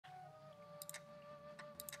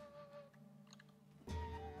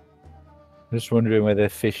Just wondering whether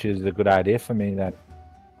fish is a good idea for me then.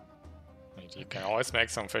 You can always make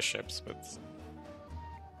some fish ships, but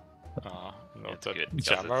not It's that good because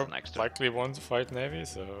Jammer it's next to- likely wants to fight Navy,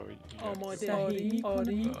 so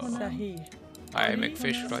I make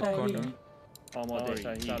fish right corner. آماده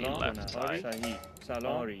سلام left کنم side. صحیح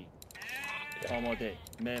سلام آری آماده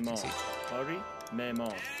معمار آری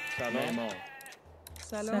معمار سلام معمار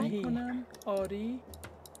سلام کنم آری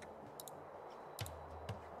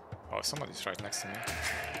oh, somebody's right next to me.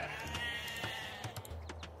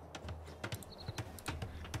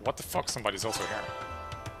 What the fuck? Somebody's also here.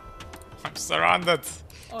 I'm surrounded.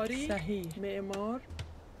 آری صحیح معمار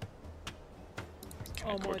Can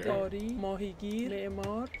I go آماده there? آری ماهیگیر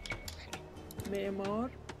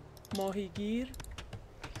معمار ماهیگیر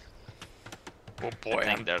Oh I boy,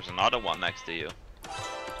 think there's another one next to you.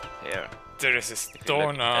 Here. there is a If you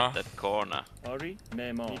look stone. at that corner. آری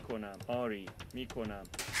معمار میکنم آری میکنم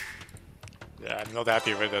Yeah, I'm not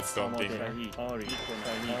happy with that stone آماده being here. صحیح آری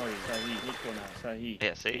میکنم آری صحیح میکنم صحیح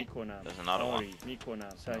Yeah, see? میکنم There's another one. آری میکنم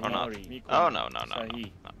Or صحیح not. آری Oh, میکنم no, no, no, no,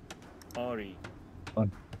 صحیح no. آری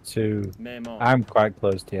Two. معمار I'm quite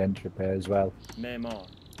close to Entropy as well. معمار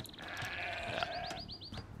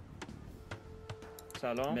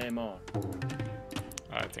سلام معمار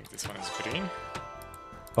I think this one is green.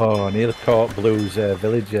 Oh, nearly caught Blue's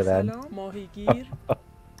villager then. سلام ماهیگیر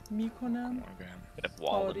میکنم Again. Could have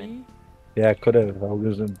walled him in. آری Yeah, could have. I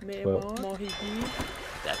wasn't. But معمار ماهیگیر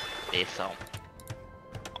That is some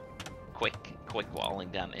quick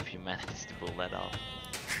walling then if you manage to pull that off.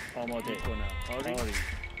 آماده کنم آری آری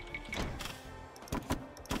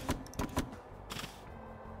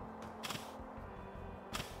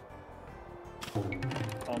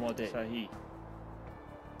آماده صحیح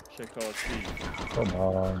شکارچی come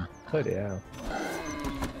on. Bloody hell.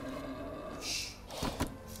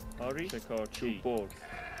 آری شکارچی چوب برد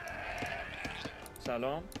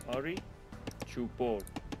سلام آری چوب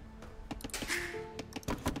برد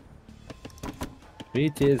Three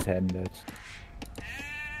tiers handed.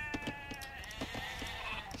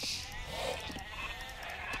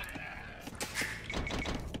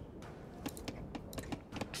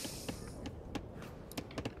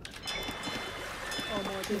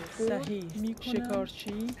 آماده صحیح میکنم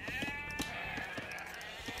شکارچی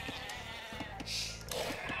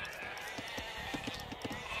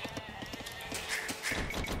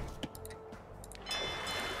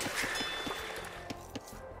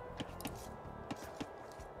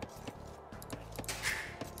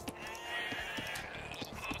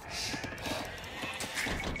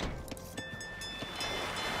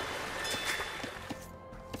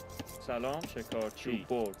سلام شکارچی چوب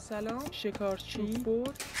برد سلام شکارچی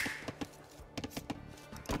برد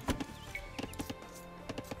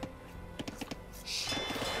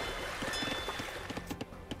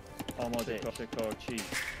آماده شکارچی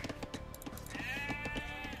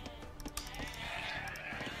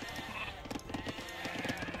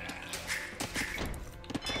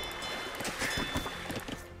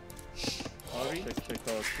آری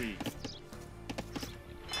شکارچی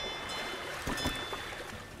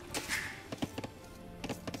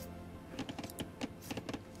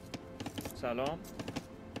سلام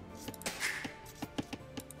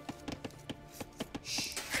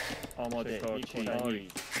آماده شکارچی آری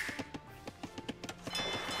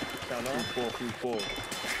سلام چوب برد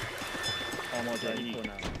آماده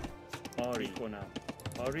میکنم آری کنم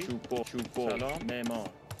آری چوب برد سلام معمار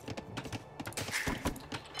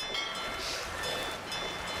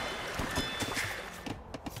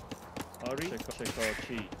آری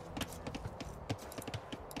شکارچی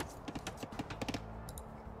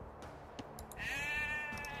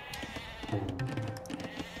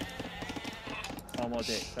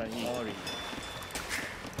آماده صحیح آری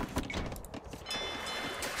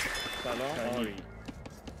سلام آری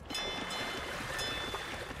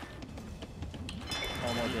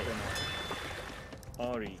آماده کنم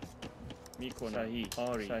آری میکنم صحیح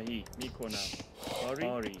آری صحیح میکنم آری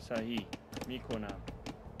آری صحیح میکنم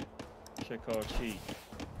شکارچی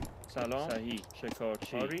سلام صحیح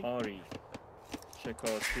شکارچی آری آری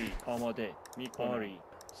شکارچی آماده میکنم آری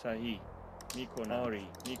صحیح میکنم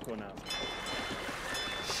آری میکنم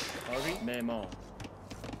آری معمار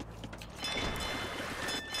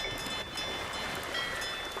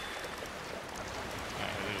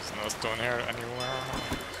There's no stone here anywhere.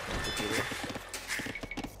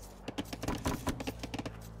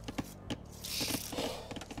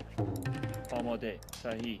 آماده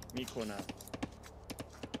صحیح میکنم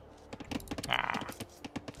Ah,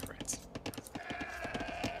 great.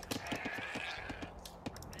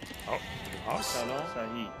 Oh, new house. سلام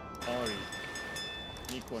صحیح آری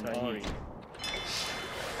میکنم آری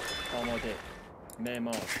آماده.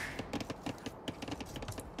 معمار.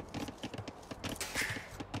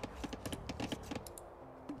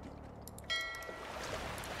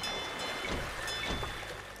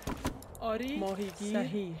 آری ماهیگیر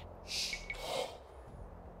صحیح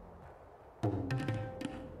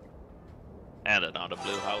And another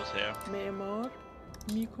blue house here. معمار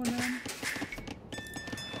میکنم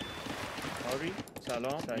آری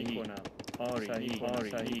سلام میکنم. آری صحیح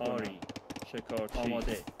صحیح آری شکارچی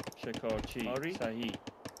آماده. شکارچی آری صحیح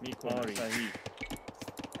میکنم. آری صحیح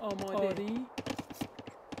آماده آری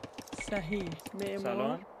صحیح معمار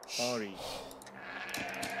سلام آری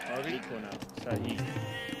آری کنم. صحیح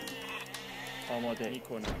آماده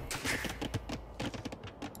میکنم.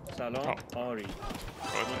 سلام آری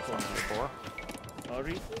Good, I found before.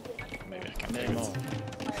 آری Maybe I can do it. معمار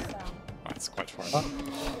That's quite far.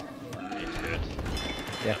 It's good.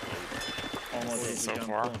 Yeah. آماده So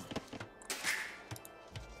جمع far. کن.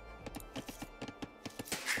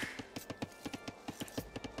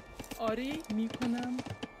 آری میکنم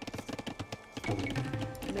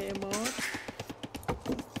معمار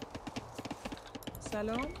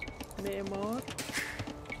سلام معمار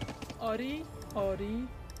آری آری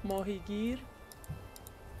ماهیگیر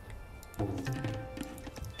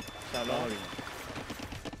سلام آری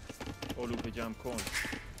علوف جمع کن.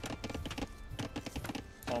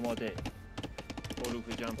 آماده. علوف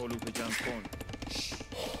جمع کن.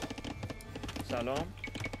 سلام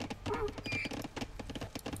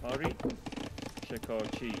آری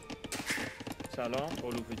شکارچی سلام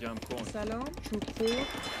علوف جمع کن. سلام چوب‌خور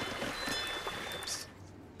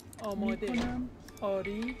آماده میکنم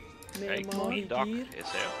آری Great. معمار Duck ماهیگیر is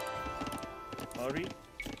here. آری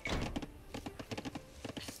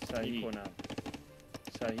صحیح کنم.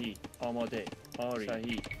 صحیح آماده. آری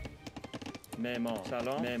صحیح معمار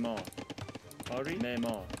سلام معمار آری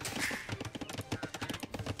معمار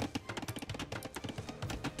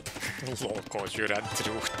Lol, you ran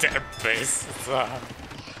through their base.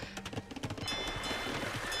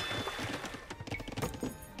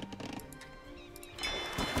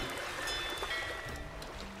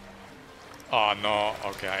 Oh no,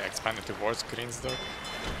 okay, I expanded towards Green's dog.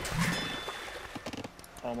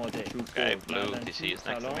 آماده. Okay, blue TC is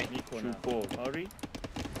next to me. میکنم. چوب آری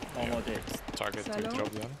آماده. Target to Salam.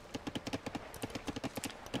 drop them.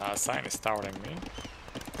 Sign is towering me.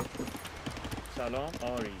 سلام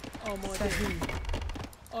آری آماده صحیح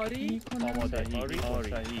آری میکنم آماده. آری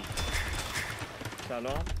صحیح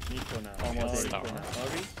سلام میکنم. آماده میکنم.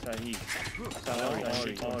 آری صحیح سلام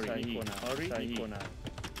آری صحیح کنم. آری صحیح کنم.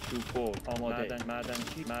 چوب آماده. معدن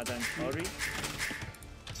چی آری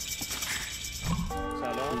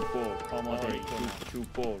سلام چوب آماده کنم.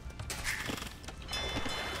 چوب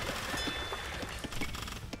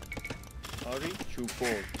آری چوب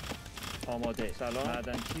آماده. سلام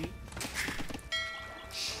معدن چی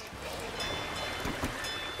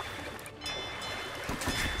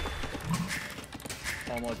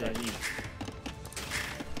آماده.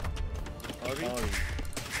 آری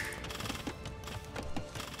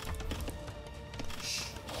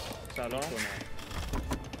سلام کنم.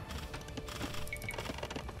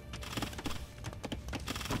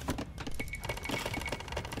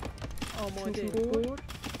 آماده چوب‌خور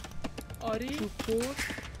آری چوب‌خور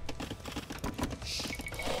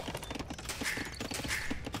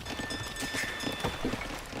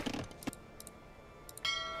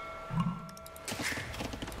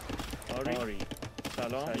آری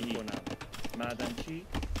سلام کنم. معدن چی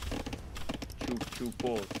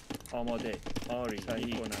چوب آماده. آری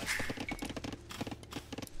صحیح کنم.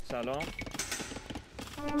 سلام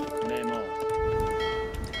معمار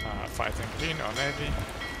Fighting green or navy.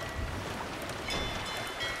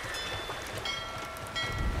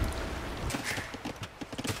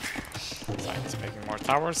 Sign is making more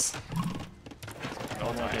towers. No,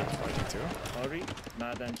 I Okay. am fighting too. آری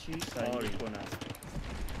معدن چی صحیح کنم.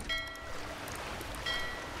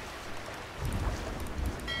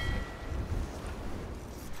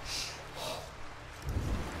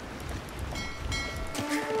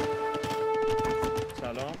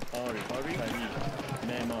 سلام آری صحیح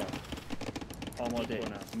معمار آماده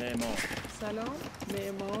کنم. معمار سلام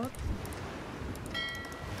معمار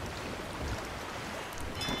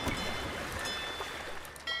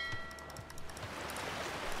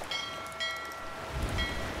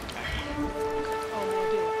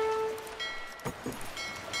آماده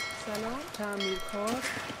سلام تعمیرکار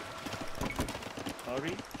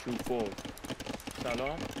آری چوب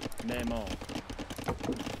سلام معمار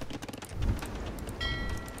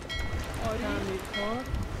آری تعمیرکار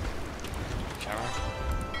Camera.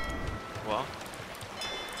 What?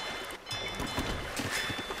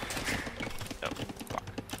 Oh, fuck.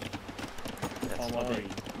 آماده.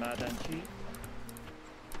 معدنچی.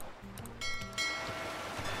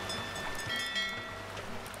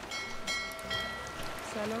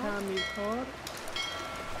 سلام تعمیرکار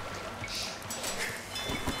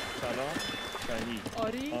سلام. صحیح.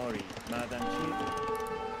 آری آری. معدنچی.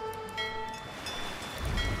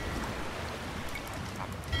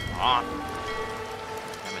 On.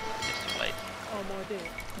 Damn it, it's too late. آماده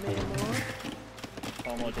معمار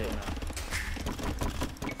آماده.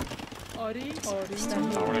 آری آری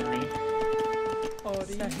Powering me.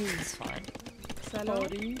 آری صحیح It's fine. سلام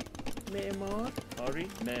آری معمار آری.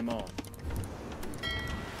 معمار.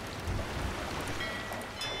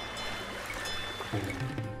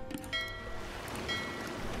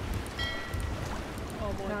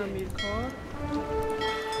 آماده تعمیرکار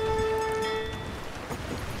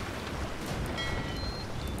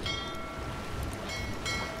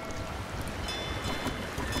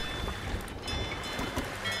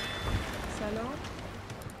سلام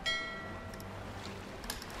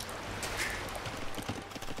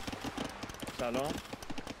سلام.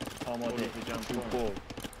 آماده. توپور.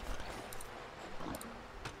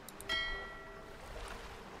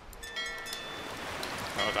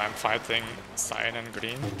 But I'm fighting cyan and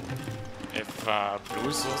green. If blue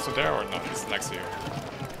is also there or not, it's next to you.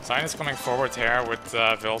 Cyan is coming forward here with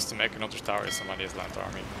Vils to make another tower if somebody has land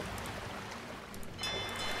army.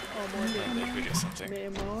 آماده And they do something.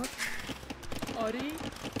 معمار آری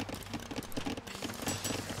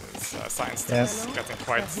Cyan's Yes. getting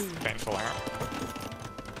quite painful here.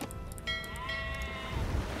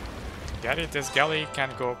 Galley, this galley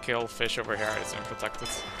can't go kill fish over here, it's unprotected.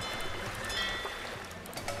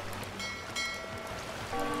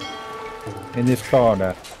 In this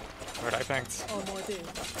corner, But I think, آماده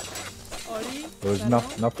آری there was سلام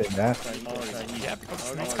nothing there. آری. yeah, because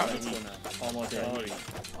it's not scouted. آماده. آری.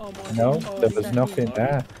 آماده No, there آری was nothing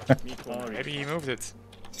there. میکنم. Maybe he moved it.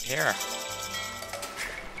 Here.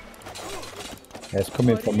 It's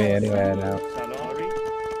coming from me anyway now. سلام. آری.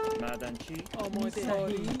 معدنچی. آماده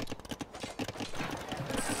آری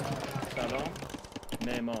سلام.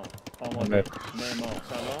 معمار. آماده. معمار.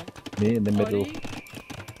 سلام. Me in the middle. آری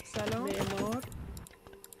سلام معمار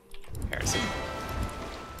Here, see.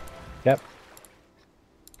 Yep.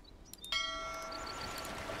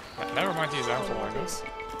 Never mind these ample windows.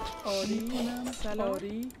 آری سلام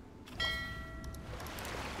آری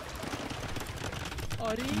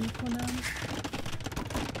آری میکنم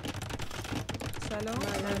سلام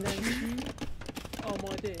معدنچی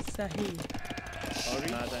آماده صحیح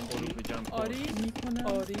آری. معدنچی. به جمع کن. آری میکنم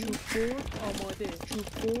آری چوب برد آماده چوب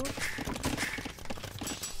برد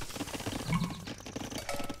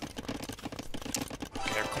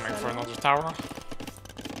They're coming for another tower.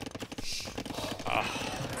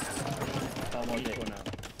 آماده کنم.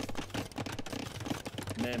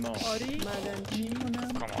 معمار. آری معدنچی میکنم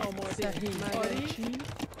Come on. آماده صحیح معدنچی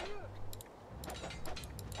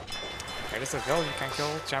Okay, there's a Vil you can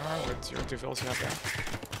kill Jammer with your two Vils you have there.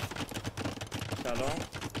 سلام.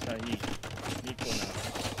 صحیح. میکنم.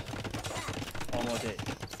 آماده.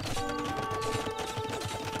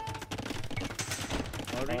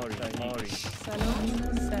 آری. آری.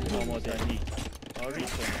 سلام صحیح آماده. آری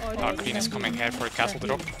کنم. Now green is coming here for a castle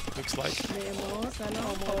drop, looks like. معمار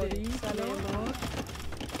سلام آری معمار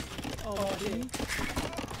آماده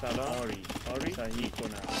سلام. آری. آری. صحیح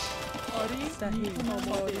کنم. آری صحیح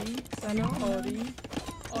آماده سلام آری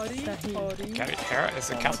آری صحیح آری Okay, here is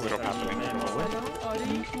a castle drop happening. سلام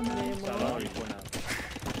آری سلام. معمار آری کنم.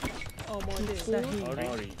 آماده صحیح آری.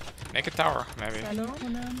 آری. Make a tower, maybe.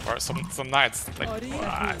 سلام Or some knights, like, Ori.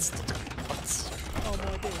 what?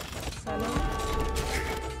 آماده سلام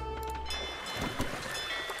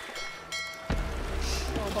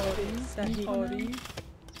آری صحیح آری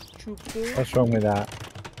چوب برد What's wrong with that?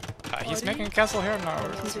 He's making a castle here now.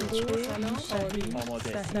 سلام آری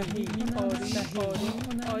آماده. صحیح آری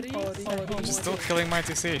آری آری He's still killing my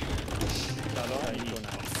TC. سلام.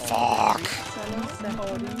 میکنم. Fuck! سلام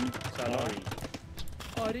آری سلام.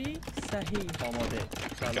 آری صحیح آماده.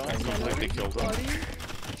 Getting سلام. completely killed. آری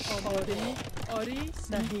آماده آری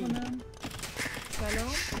صحیح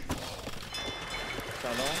سلام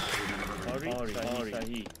سلام. آری. آری.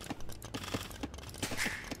 صحیح.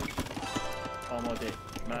 آماده.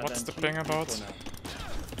 What's the معدنچی ping about? میکنم.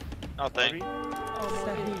 Nothing.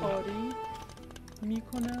 صحیح آری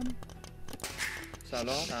میکنم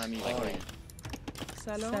سلام. تعمیر. آری.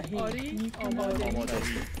 سلام آری آماده آماده.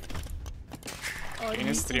 Green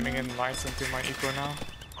is streaming in lights into my eco now.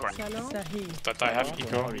 سلام صحیح That I have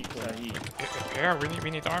eco. آری. صحیح. Yeah, we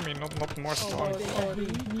need army, not more strong. آماده آری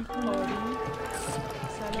آری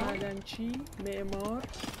سلام معدنچی معمار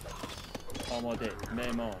آماده.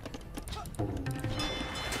 معمار.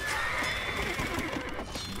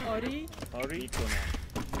 آری آری میکنم.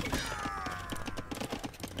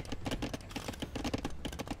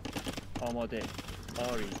 آماده.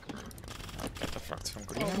 آری. Get the fuck from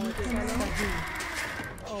green. آماده صحیح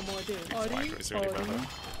آماده آری Micro is really bad. آری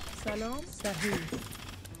سلام صحیح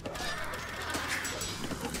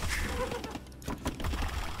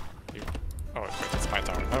Oh, wait, it's my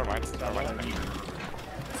tower. Never mind. Never mind.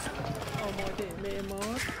 آماده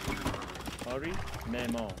معمار آری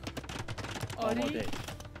معمار. آری آماده.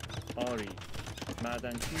 آری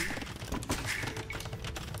معدنچی.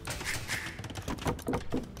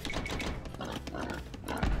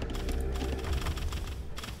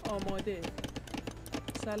 آماده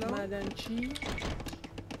سلام معدنچی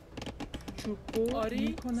چوب بر آری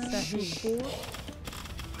میکنم صحیح چوب بر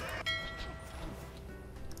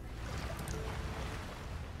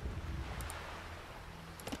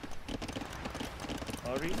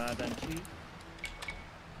آری معدنچی.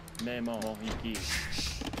 معمار ماهیگیر.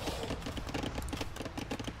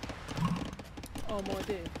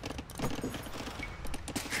 آماده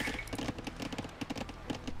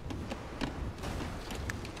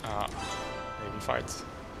Maybe fight.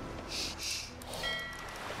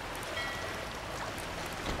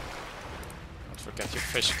 Don't forget your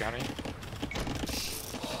fish, Gary.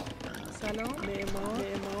 سلام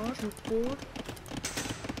معمار چوب بر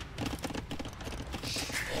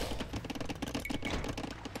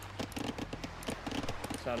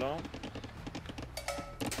سلام.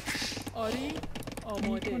 آری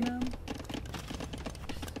آماده میکنم.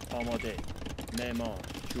 آماده. معمار.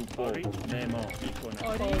 چوب بر. معمار میکنم.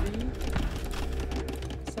 آری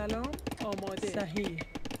سلام آماده صحیح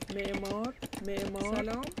معمار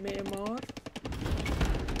سلام معمار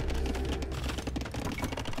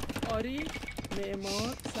آری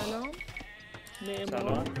معمار سلام معمار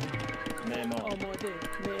سلام. معمار. آماده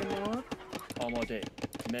معمار آماده.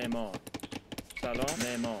 معمار. سلام.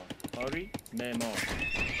 معمار. آری معمار.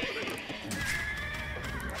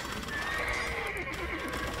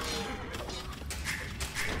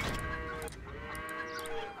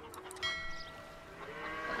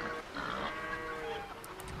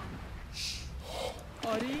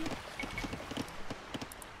 آری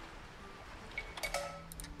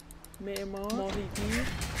معمار ماهیگیر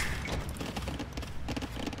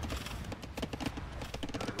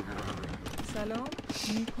سلام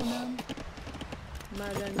میکنم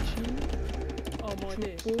معدنچی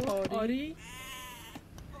آماده آری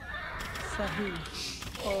صحیح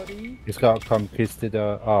آری He's got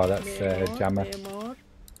conquistador. Oh, that's Jammer. معمار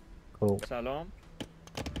Cool. سلام.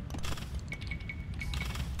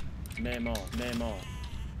 معمار. معمار.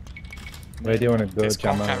 Where do you want to go, This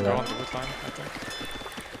comp Jammer? can go on the wood line, I think.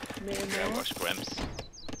 There معمار was Grims.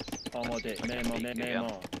 آماده. معمار.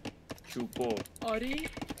 معمار. چوب بر. آری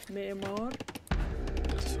معمار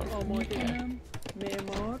So, آماده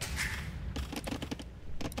معمار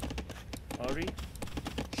آری.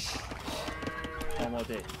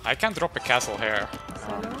 آماده. I can drop a castle here.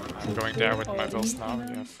 سلام I'm going there with my vills now.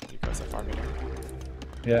 You guys have army there.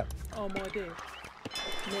 Yeah. آماده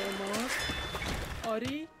معمار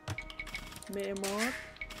آری معمار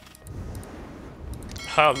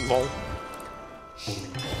Ha, lol.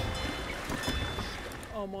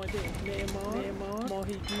 آماده معمار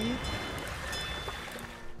ماهیگیر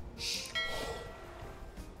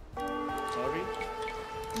آری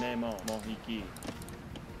معمار ماهیگیر.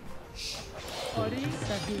 آری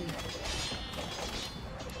صحیح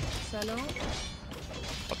سلام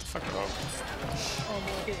What the fuck? Oh.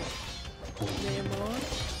 آماده معمار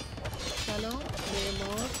سلام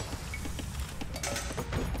معمار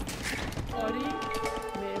آری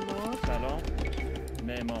معمار سلام.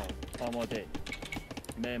 معمار. آماده.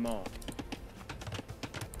 معمار.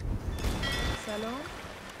 سلام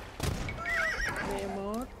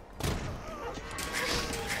معمار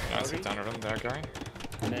Yeah, sit down around there, guy.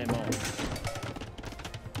 معمار.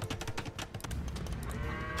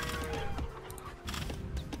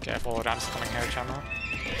 Careful, Rams coming here, Channel.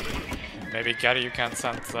 Maybe Gary, you can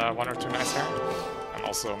send 1 or 2 knights here. I'm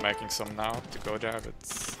also making some now to go there,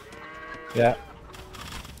 but Yeah.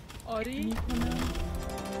 آری میکنم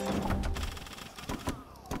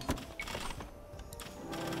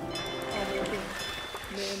آماده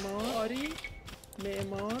معمار آری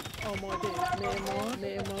معمار آماده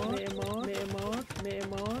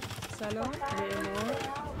معمار سلام معمار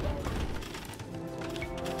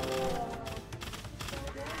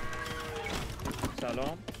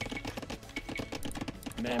سلام.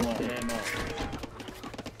 معمار. معمار.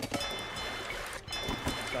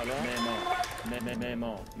 سلام. معمار.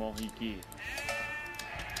 معمار ماهیگیر.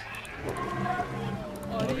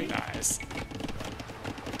 آری nice.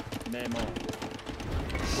 معمار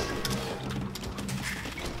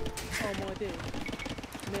آماده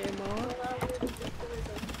معمار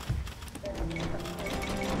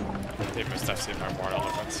They must have seen my more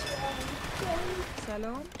elephants.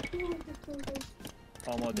 سلام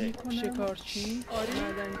آماده شکارچی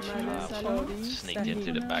معدنچی Sneaked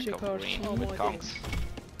into the back of green with conks.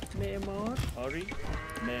 معمار آری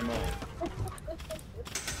معمار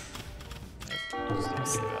I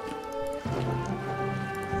see that.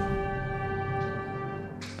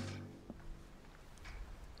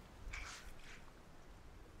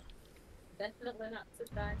 Definitely not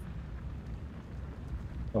surprised.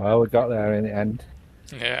 Well, we got there in the end.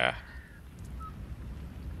 Yeah.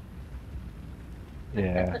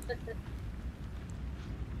 Yeah.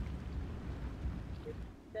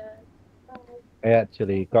 I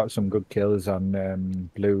actually got some good kills on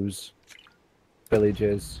blues,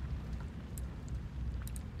 villages.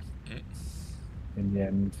 In the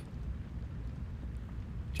end,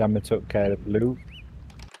 Jammer took care of blue.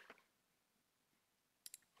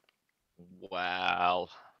 Well,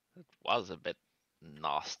 it was a bit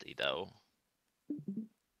nasty though.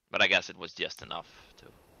 But I guess it was just enough to.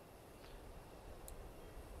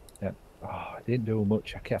 Yeah. Oh, I didn't do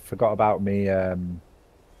much. I forgot about me.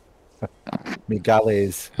 Me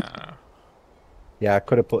galleys. Yeah, I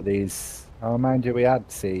could have put these. Oh, mind you, we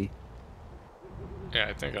had sea. Yeah,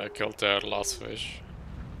 I think I killed the last fish.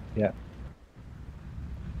 Yeah.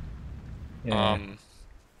 Yeah.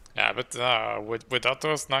 Yeah, but without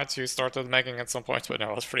those knights you started making at some point when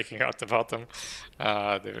I was freaking out about them,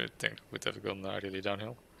 they would have gone really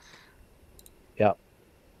downhill. Yeah.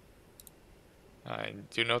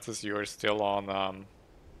 Do you notice you're still on,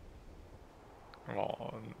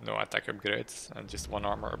 well, no attack upgrades and just one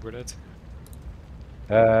armor upgrade?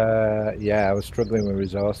 Yeah, I was struggling with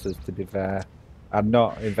resources, to be fair. I'd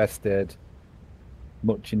not invested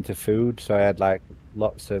much into food, so I had like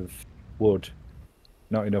lots of wood,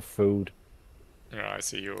 not enough food. Yeah, I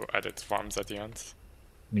see you added farms at the end.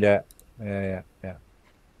 Yeah, yeah.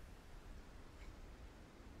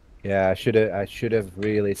 Yeah, I should have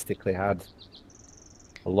realistically had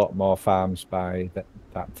a lot more farms by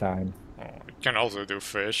that time. Oh, you can also do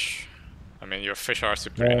fish. I mean, your fish are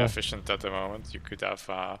super inefficient at the moment. You could have,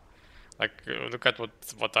 look at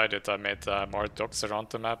what I did. I made more docks around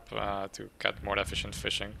the map to get more efficient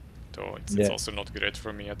fishing. So it's also not great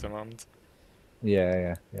for me at the moment.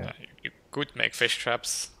 Yeah. You could make fish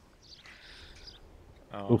traps.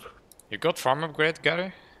 You got farm upgrade,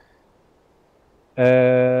 Gary?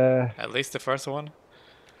 At least the first one?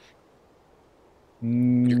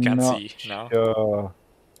 You can't see now. Sure.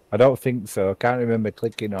 I don't think so. I can't remember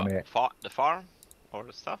clicking on it. The farm? Or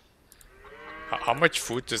the stuff? How much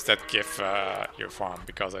food does that give your farm?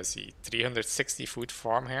 Because I see 360 food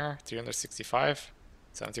farm here, 365,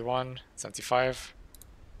 71, 75.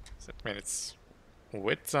 Does that mean it's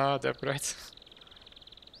with the upgrade?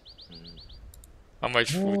 How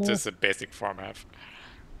much food does a basic farm have?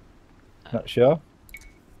 Not sure.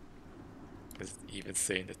 Does it even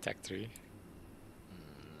say in the tech tree?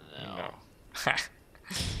 No.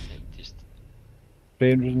 Just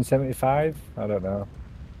 375? I don't know.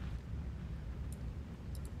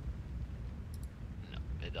 no,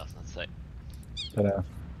 it does not say. Don't know.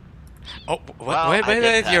 Oh, Well, wait,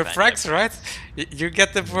 your have frags, right? You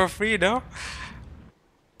get them for free, no?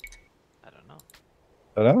 I don't know.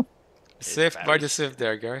 Don't know. Saved by the Civ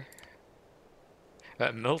there, Gary.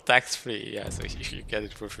 Mill tax free, yeah, so you get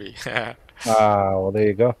it for free. Well, there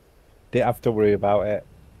you go. Didn't have to worry about it.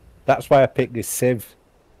 That's why I picked this Civ.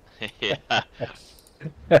 Yeah.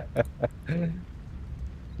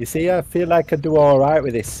 You see, I feel like I do all right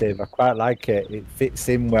with this Civ. I quite like it. It fits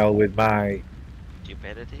in well with my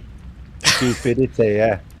stupidity.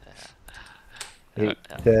 Yeah.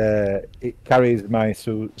 It carries my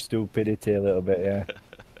stupidity a little bit. Yeah.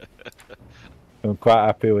 I'm quite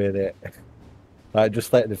happy with it. Like,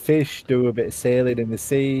 just let the fish do a bit of sailing in the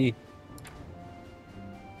sea.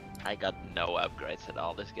 I got no upgrades at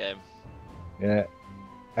all this game. Yeah.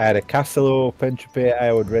 I had a castle up, Entropy.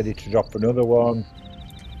 I was ready to drop another one.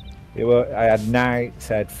 I had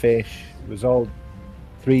knights, I had fish. It was all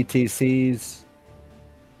 3 TCs.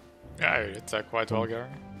 Yeah, it's quite well, Gary.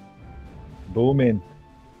 Booming.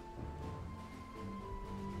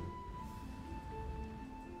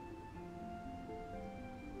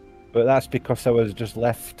 But that's because I was just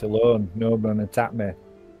left alone. No one attacked me.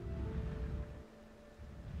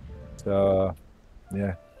 So,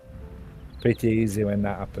 yeah. Pretty easy when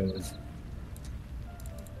that happens.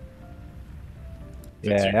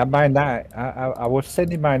 Yeah, my knight. I was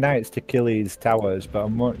sending my knights to kill these towers, but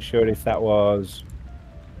I'm not sure if that was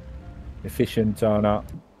efficient or not.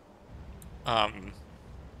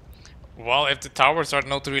 Well, if the towers are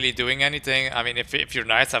not really doing anything, I mean, if your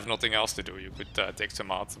knights have nothing else to do, you could take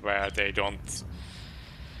them out where they don't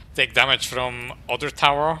take damage from other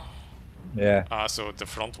tower. Yeah. So the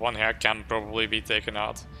front one here can probably be taken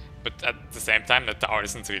out, but at the same time, the tower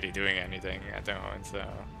isn't really doing anything at the moment. So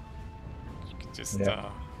you can just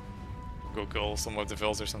go kill some of the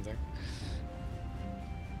vills or something.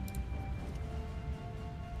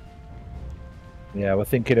 Yeah, we're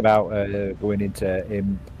thinking about going into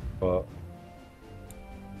Imp, but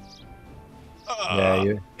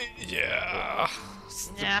yeah,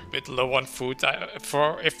 Yeah. a bit low on food.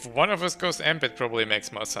 If one of us goes Imp, it probably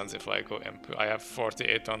makes more sense if I go Imp. I have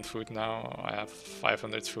 48 on food now. I have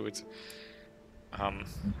 500 food, and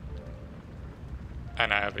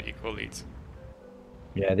I have an equal lead.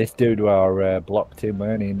 yeah, this dude were blocked him,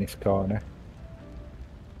 weren't he, in this corner?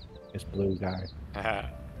 This blue guy.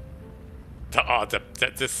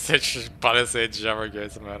 The such palisade jammer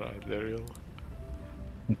guys, man, they're real.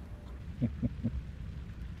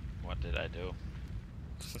 What did I do?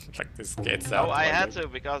 Like this gates out. Oh, I had to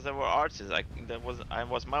because there were arches. I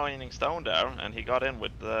was mining stone there, and he got in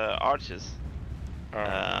with the arches.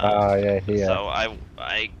 Yeah, here. So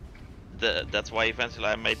that's why eventually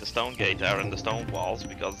I made the stone gate there and the stone walls,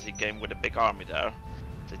 because he came with a big army there.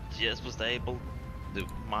 So just was able to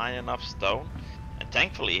mine enough stone, and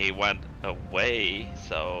thankfully he went away.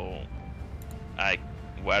 So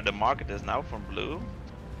where the market is now from blue,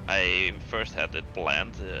 I first had it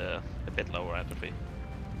planned a bit lower entropy,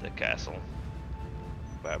 the castle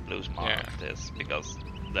where blue's market is, because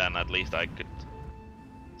then at least I could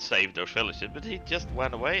save those villages. But he just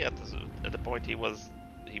went away at the point he was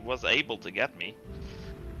able to get me.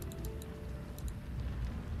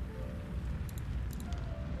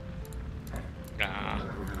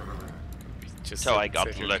 So I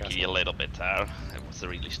got lucky a little bit there. I was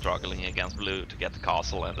really struggling against blue to get the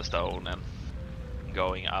castle and the stone and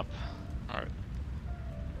going up. Alright.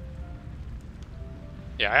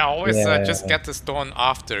 Yeah, I always just get the stone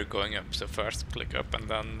after going up. So first click up and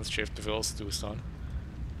then shift the vills to stone.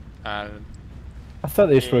 And I thought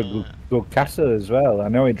this was a good castle as well. I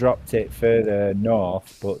know he dropped it further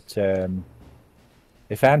north, but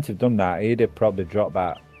if I hadn't have done that, he'd have probably dropped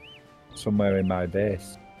that somewhere in my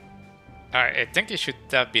base. I think he should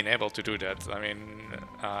have been able to do that. I mean,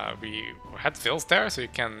 we had vills there, so you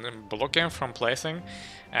can block him from placing.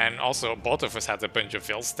 And also, both of us had a bunch of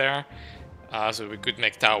vills there, so we could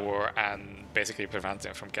make tower and basically prevent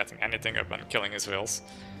him from getting anything up and killing his vills.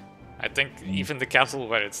 I think even the castle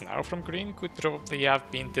where it's now from green could probably have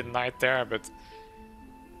been denied there, but...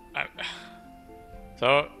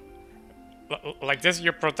 so, like this,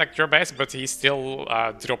 you protect your base, but he still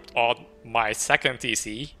dropped on my second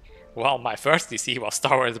TC, while my first TC was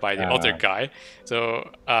towered by the other guy. So,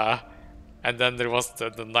 and then there was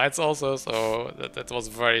the knights also, so that was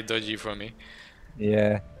very dodgy for me.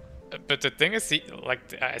 Yeah. But the thing is,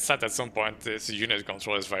 like I said at some point, his unit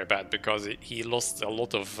control is very bad because he lost a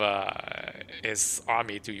lot of his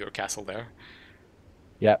army to your castle there.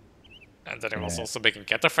 Yep. And then he was also making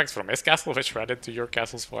cat effects from his castle, which ran into your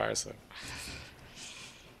castle's fire, so...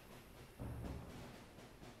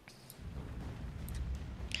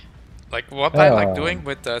 Like, what I like doing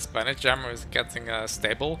with the Spanish Jammer is getting a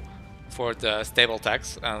stable for the stable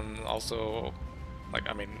tax, and also, like,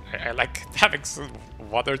 I mean, I like having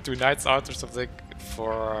 1 or 2 knights out or something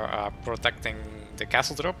for protecting the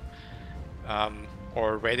castle drop,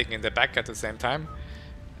 or raiding in the back at the same time.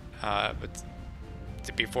 But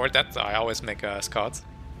before that, I always make a scout,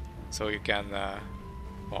 so you can,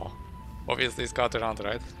 well, obviously scout around,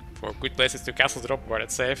 right? For good places to castle drop where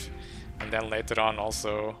it's safe, and then later on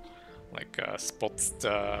also, like, spot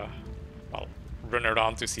the, well, run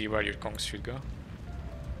around to see where your kongs should go.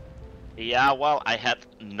 Yeah, well, I had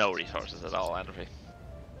no resources at all, Entropy.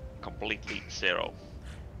 Completely zero.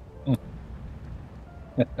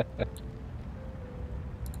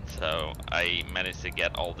 So I managed to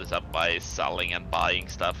get all this up by selling and buying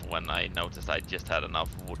stuff when I noticed I just had enough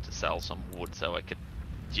wood to sell some wood, so I could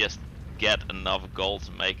just get enough gold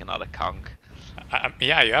to make another conch.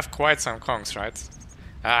 Yeah, you have quite some kongs, right?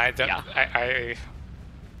 I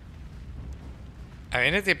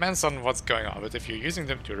mean, it depends on what's going on, but if you're using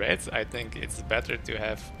them to raid, I think it's better to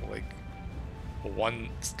have like 1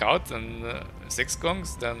 scout and 6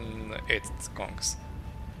 kongs than 8 kongs.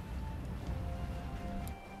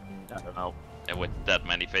 I don't know. And with that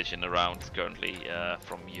many fish in the round currently,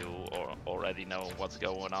 from you or already know what's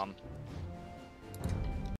going on.